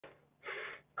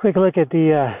Quick look at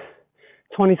the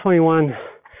 2021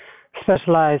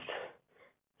 Specialized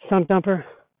Stumpjumper.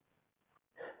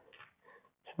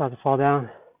 It's about to fall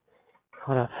down.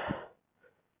 Hold up.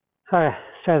 Alright,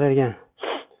 let's try that again.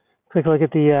 Quick look at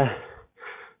the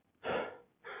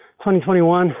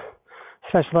 2021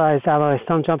 Specialized Alloy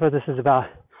Stumpjumper. This is about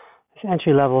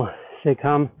entry level as they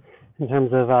come in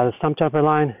terms of the Stumpjumper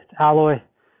line. It's alloy.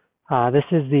 This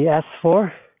is the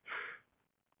S4.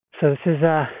 So this is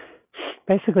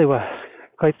basically what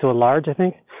equates to a large, I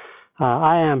think.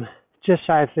 I am just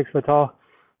shy of 6 foot tall.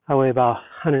 I weigh about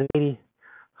 180,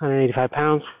 185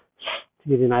 pounds to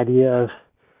give you an idea of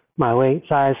my weight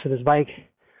size for this bike.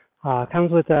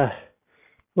 Comes with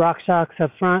rock shocks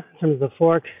up front in terms of the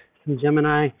fork, some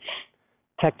Gemini,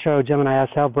 Tektro Gemini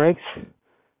SL brakes.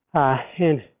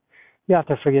 And you have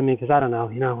to forgive me because I don't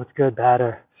know, what's good, bad,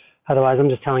 or otherwise. I'm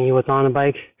just telling you what's on the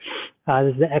bike.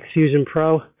 This is the X Fusion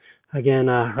Pro. Again,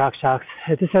 rock shocks.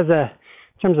 This has in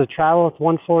terms of travel, it's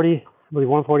 140, I believe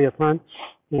 140 up front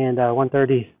and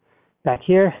 130 back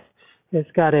here.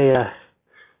 It's got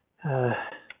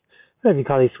what do you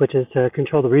call these switches to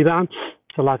control the rebound,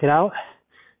 to lock it out.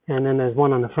 And then there's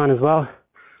one on the front as well,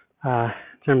 in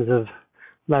terms of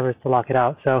levers to lock it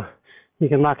out. So you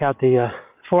can lock out the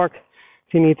fork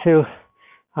if you need to.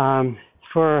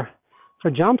 For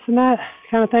jumps and that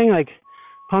kind of thing, like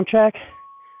pump track,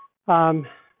 I'm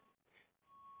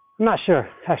not sure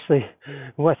actually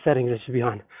what settings it should be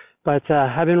on, but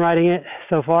I've been riding it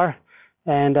so far,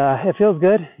 and it feels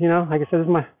good. Like I said, this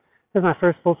is my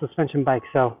first full suspension bike,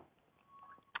 so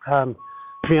to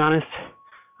be honest,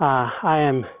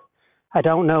 I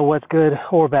don't know what's good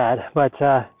or bad, but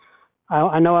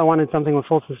I know I wanted something with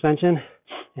full suspension,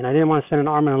 and I didn't want to spend an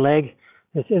arm and a leg.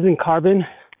 This isn't carbon.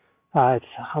 It's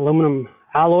aluminum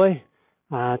alloy.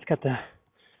 It's got the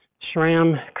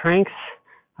SRAM cranks.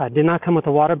 Did not come with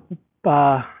a water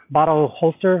bottle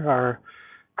holster or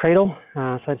cradle, so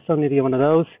I still need to get one of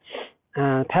those.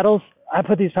 Pedals. I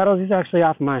put these pedals. These are actually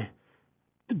off my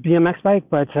BMX bike,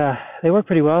 but they work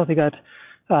pretty well. They got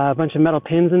a bunch of metal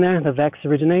pins in there. The Vex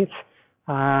originates.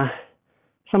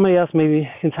 Somebody else maybe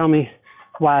can tell me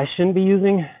why I shouldn't be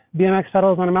using BMX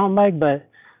pedals on a mountain bike, but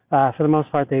for the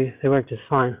most part, they work just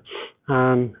fine.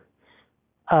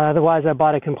 Otherwise, I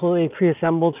bought it completely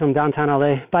pre-assembled from downtown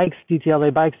LA bikes,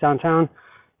 DTLA bikes downtown,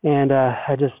 and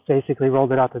I just basically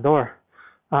rolled it out the door.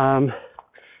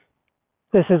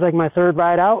 This is like my third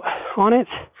ride out on it.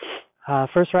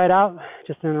 First ride out,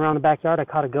 just in and around the backyard, I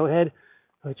caught a goat head,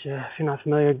 which if you're not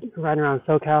familiar, riding around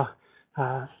SoCal,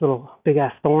 little big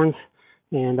ass thorns,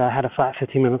 and I had a flat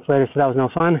 15 minutes later, so that was no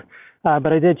fun.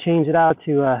 But I did change it out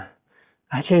to,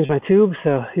 I changed my tube,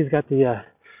 so he's got the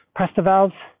Presta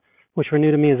valves, which were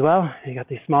new to me as well. You got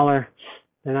these smaller,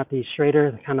 they're not these straighter,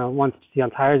 the kind of ones you see on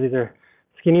tires. These are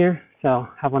skinnier, so I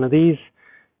have one of these,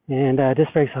 and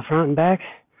disc brakes up front and back.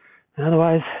 And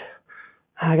otherwise,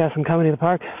 I got some company to the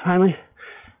park finally,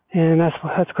 and that's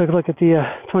a quick look at the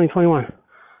 2021.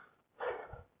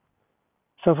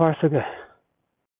 So far, so good.